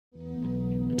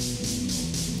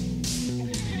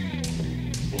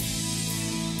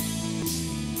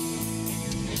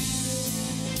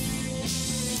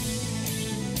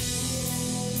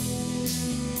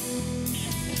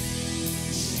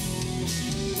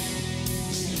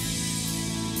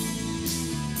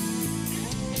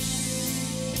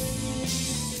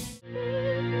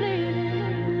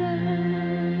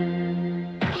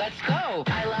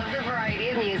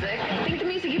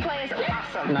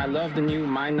I love the new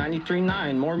My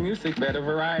 93.9. More music, better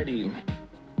variety.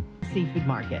 Seafood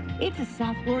Market. It's a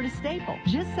South Florida staple,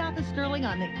 just south of Sterling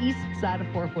on the east side of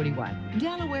 441.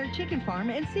 Delaware Chicken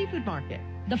Farm and Seafood Market.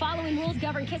 The following rules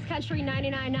govern Kiss Country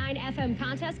 99.9 FM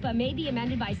contests, but may be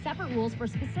amended by separate rules for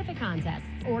specific contests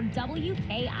or WKIS.com.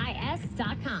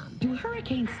 Do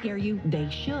hurricanes scare you? They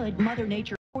should. Mother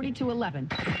Nature 40-11.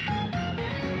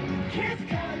 Kiss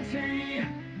Country.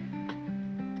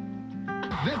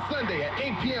 This Sunday at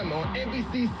 8 p.m. on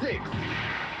NBC6.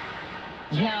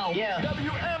 Yeah.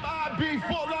 WMIB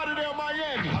Fort Lauderdale,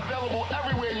 Miami. Available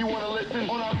everywhere you want to listen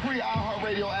on our free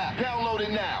iHeartRadio app. Download it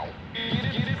now.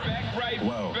 Get it back right.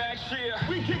 Whoa. Back share.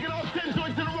 We kicking off 10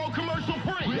 joints in a row, commercial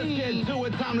free. Let's get to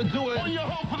it. Time to do it. On your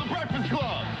home for the Breakfast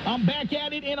Club. I'm back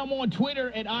at it, and I'm on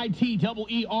Twitter at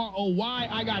ITWEROY.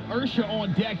 I got Ursha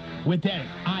on deck with that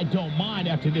I Don't Mind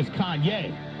after this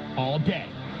Kanye all day.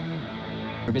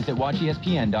 Or visit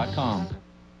WatchESPN.com.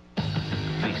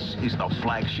 This is the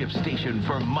flagship station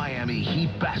for Miami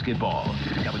Heat basketball.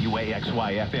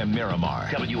 WAXY FM Miramar.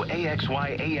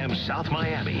 WAXY AM South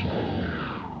Miami.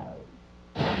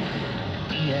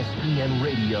 ESPN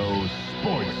Radio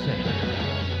Sports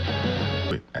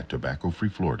Center. At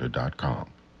tobaccofreeflorida.com.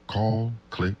 Call,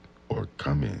 click, or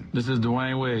come in. This is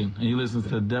Dwayne Wade, and you listen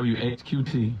to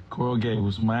WHQT, Coral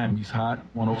Gables, Miami's Hot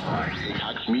 105.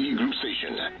 Cox Media Group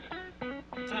Station.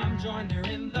 Time joiner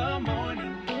in the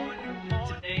morning.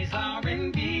 Today's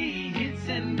R&B hits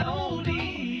and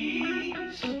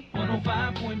oldies.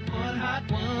 105.1 Hot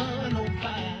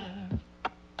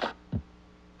 105.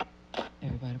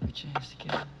 Everybody put your hands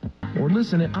together. Or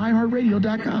listen at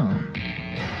iHeartRadio.com.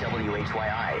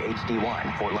 WHYI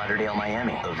HD1, Fort Lauderdale,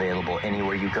 Miami. Available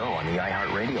anywhere you go on the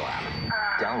iHeartRadio app.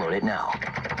 Download it now.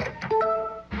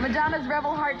 Madonna's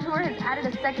Rebel Heart Tour has added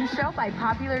a second show by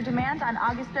popular demand on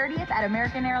August 30th at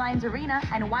American Airlines Arena,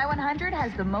 and Y100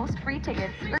 has the most free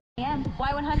tickets. And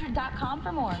Y100.com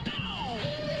for more.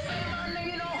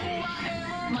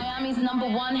 Miami's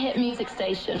 #1 hit music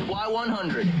station.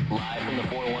 Y100, live from the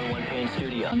 411 Pain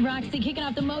Studio. I'm Roxy, kicking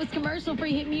off the most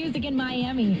commercial-free hit music in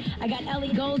Miami. I got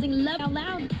Ellie Goulding, Love Out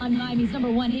Loud on Miami's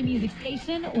 #1 hit music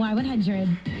station,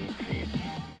 Y100.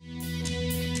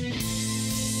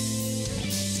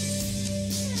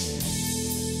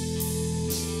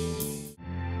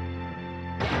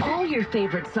 All your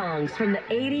favorite songs from the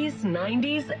 80s,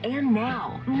 90s, and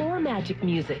now. More Magic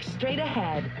music straight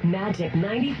ahead. Magic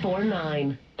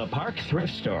 94.9. The Park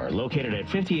Thrift Store, located at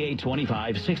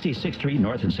 5825 66th Street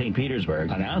North in St.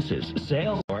 Petersburg, announces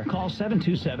sale or call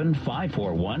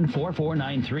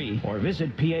 727-541-4493 or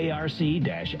visit parc-fl.org.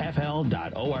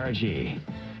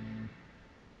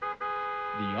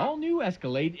 The all-new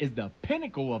Escalade is the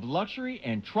pinnacle of luxury,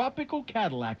 and Tropical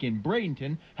Cadillac in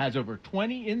Bradenton has over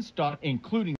 20 in stock,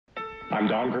 including... I'm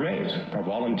Don Gramez, a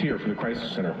volunteer for the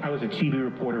Crisis Center. I was a TV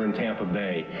reporter in Tampa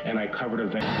Bay, and I covered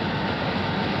events.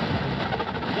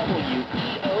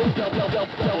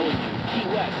 WEOW, Key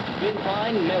West, Big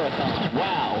Pine Marathon.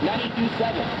 Wow,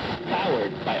 92.7,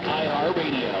 powered by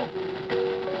iHeartRadio.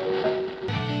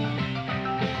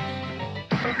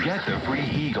 Get the free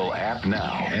Eagle app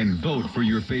now. And vote for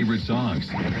your favorite songs.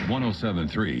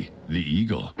 107.3, The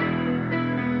Eagle. The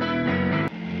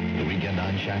Weekend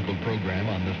Unshackled program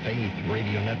on the Faith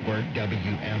Radio Network,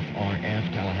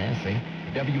 WFRF Tallahassee,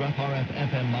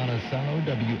 WFRF-FM Monticello,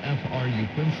 WFRU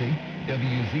Quincy,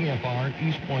 WZFR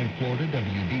East Point, Florida,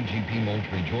 WBGP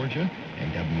Moultrie, Georgia,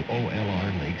 and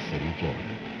WOLR Lake City,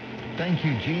 Florida. Thank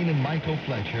you, Gene and Michael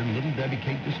Fletcher, Little Debbie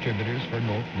Cake Distributors for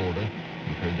North Florida.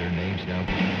 You've heard their names now.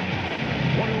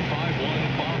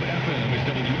 105.1 Bob FM is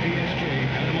WASJ,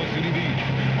 Panama City Beach.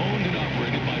 Owned and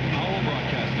operated by Power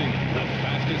Broadcasting, the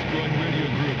fastest growing radio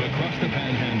group across the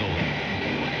Panhandle.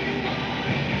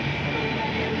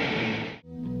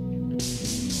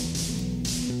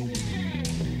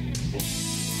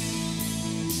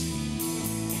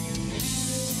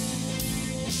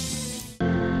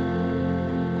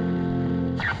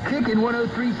 Kicking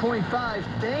 103.5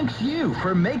 thanks you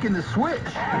for making the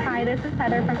switch. Hi, this is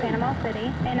Heather from Panama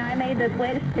City, and I made the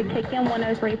switch to Kicking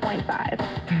 103.5.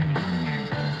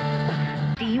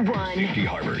 D1. Safety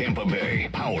Harbor, Tampa Bay,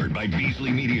 powered by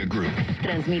Beasley Media Group.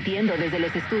 Transmitiendo desde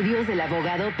los estudios del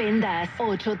abogado Pendas,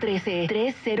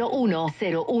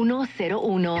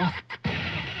 813-301-0101.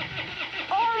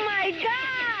 ¡Oh, my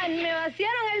God! ¡Me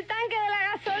vaciaron el tanque de la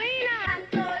gasolina!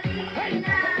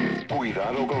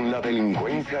 Cuidado con la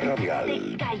delincuencia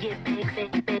radial.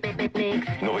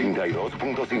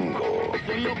 92.5.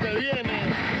 Eso es lo que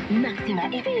viene. Máxima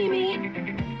FM.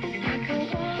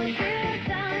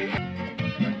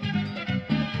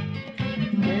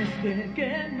 Desde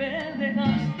que me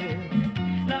dejaste,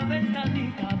 la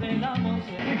ventanita del amor.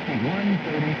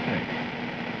 6136.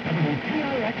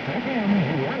 WTIX FM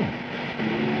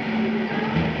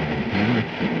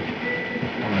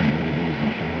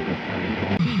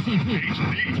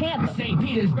BTP, Tampa, St.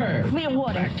 Petersburg,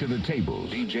 Clearwater. Back to the table,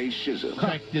 DJ Shizzle.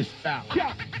 Check this out.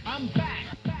 Yeah, I'm back.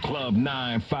 Club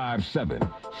 957.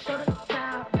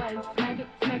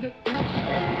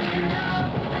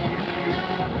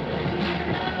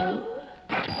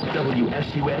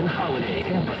 WSUN Holiday,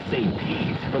 Tampa, St.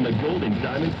 Pete, from the Golden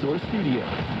Diamond Source Studio.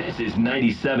 This is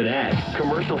 97X,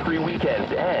 commercial-free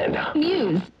weekends and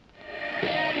Muse.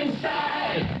 Get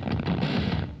inside.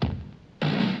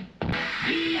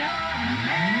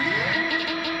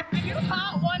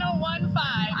 Hot 1015.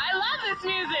 I love this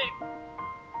music.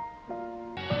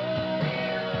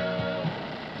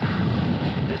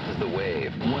 This is The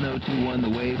Wave. 1021 The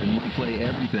Wave, and we play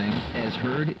everything as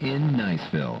heard in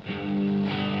Niceville.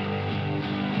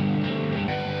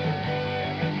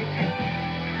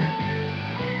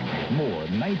 More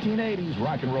 1980s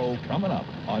rock and roll coming up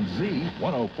on Z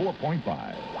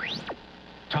 104.5.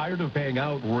 Tired of paying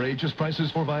outrageous prices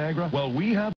for Viagra? Well,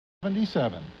 we have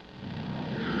 77.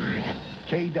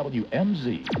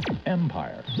 KWMZ,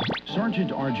 Empire.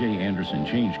 Sergeant R.J. Anderson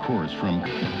changed course from...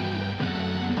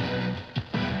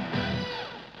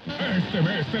 Este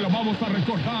mes te lo vamos a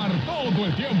recordar todo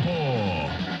el tiempo.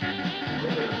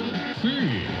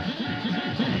 Sí,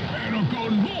 pero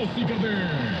con música de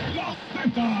la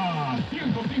Z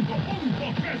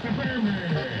 105.3 FM.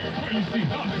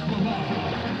 ¡Felicidades, mamá!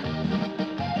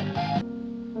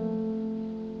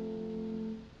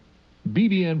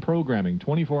 BBN programming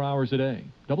 24 hours a day.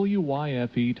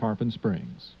 WYFE Tarpon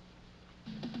Springs.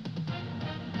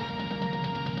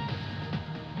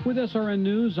 With SRN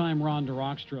News, I'm Ron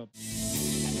DeRockstra.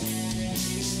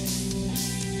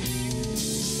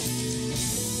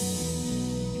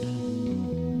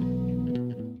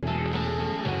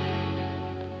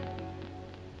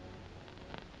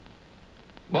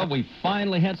 Well, we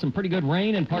finally had some pretty good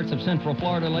rain in parts of Central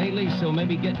Florida lately, so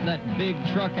maybe get that big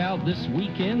truck out this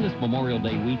weekend, this Memorial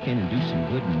Day weekend, and do some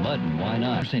good mudding. Why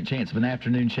not? % chance of an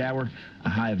afternoon shower, a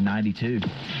high of 92.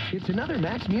 It's another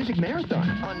Max Music Marathon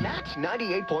on Max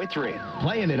 98.3.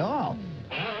 Playing it all.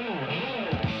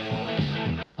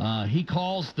 He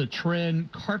calls the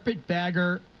trend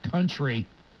carpetbagger country.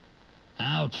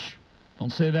 Ouch.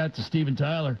 Don't say that to Steven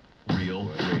Tyler.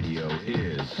 Real radio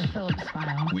is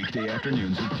weekday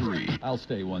afternoons at 3. I'll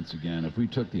stay once again. If we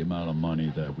took the amount of money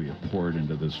that we have poured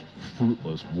into this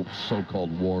fruitless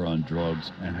so-called war on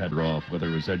drugs and had off, whether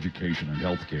it was education and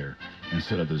health care,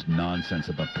 instead of this nonsense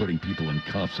about putting people in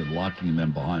cuffs and locking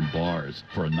them behind bars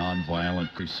for a non-violent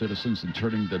citizens and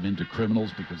turning them into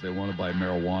criminals because they want to buy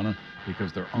marijuana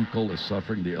because their uncle is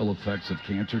suffering the ill effects of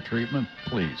cancer treatment,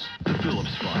 please. The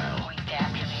Phillips File. Weekday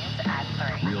afternoons at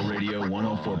 3. Real Radio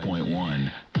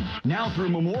 104.1. Now through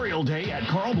Memorial Day at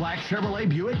Carl Black Chevrolet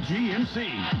Buick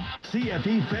GMC.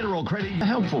 CFE Federal Credit. A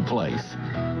helpful place.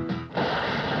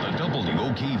 The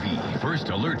WOKV First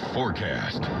Alert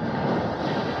Forecast.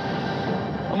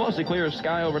 A mostly clear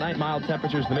sky overnight, mild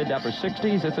temperatures in the mid to upper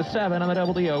 60s. It's a 7 on the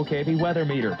WOKV weather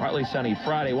meter. Partly sunny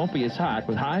Friday, won't be as hot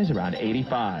with highs around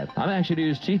 85. I'm Action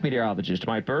News Chief Meteorologist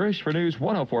Mike Burrish for News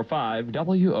 104.5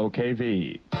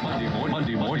 WOKV.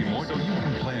 Monday morning, so you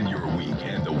can plan your week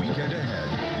and the weekend ahead.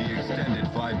 The extended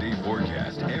 5-day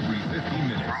forecast every 15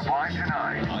 minutes. From 5 to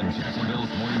 9 on Jacksonville's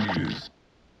Morning News.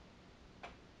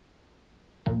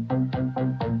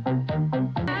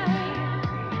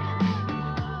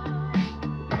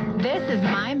 This is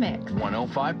my mix.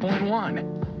 105.1.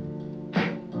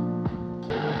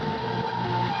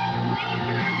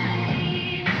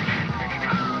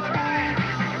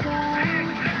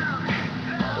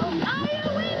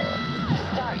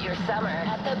 Start your summer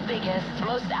at the biggest,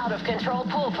 most out-of-control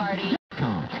pool party.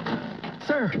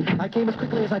 Sir, I came as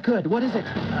quickly as I could. What is it?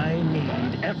 I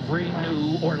need every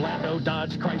new Orlando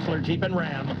Dodge Chrysler Jeep and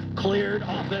Ram cleared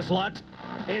off this lot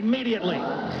immediately.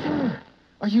 Sir,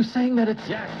 are you saying that it's...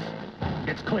 Yes,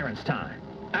 it's clearance time.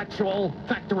 Actual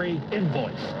factory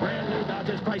invoice. Brand new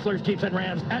Dodges, Chryslers, Jeeps, and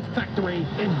Rams at factory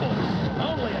invoice.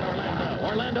 Only in Orlando.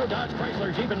 Orlando Dodge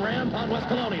Chrysler Jeep and Ram on West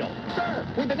Colonial. Sir,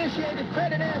 we've initiated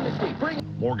credit amnesty. Bring...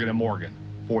 Morgan & Morgan,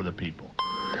 for the people.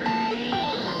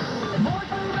 More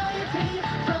variety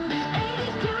from the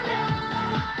 80s to now.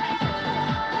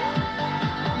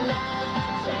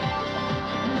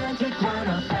 Magic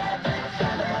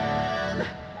 107.7.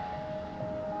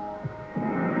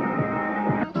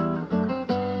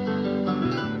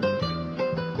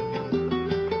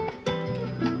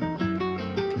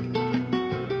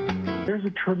 There's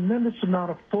a tremendous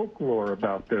amount of folklore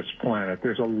about this planet.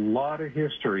 There's a lot of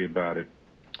history about it.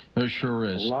 There sure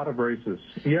is. A lot of races.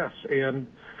 Yes, and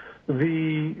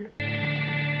the...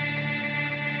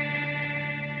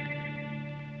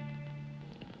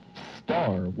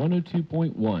 Star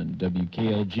 102.1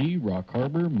 WKLG, Rock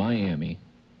Harbor, Miami.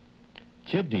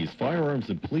 Kibney's Firearms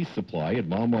and Police Supply at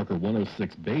mile marker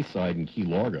 106 Bayside in Key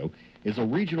Largo is a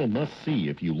regional must-see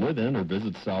if you live in or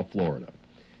visit South Florida.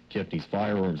 Kibney's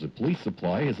Firearms and Police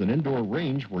Supply is an indoor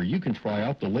range where you can try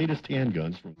out the latest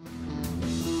handguns from...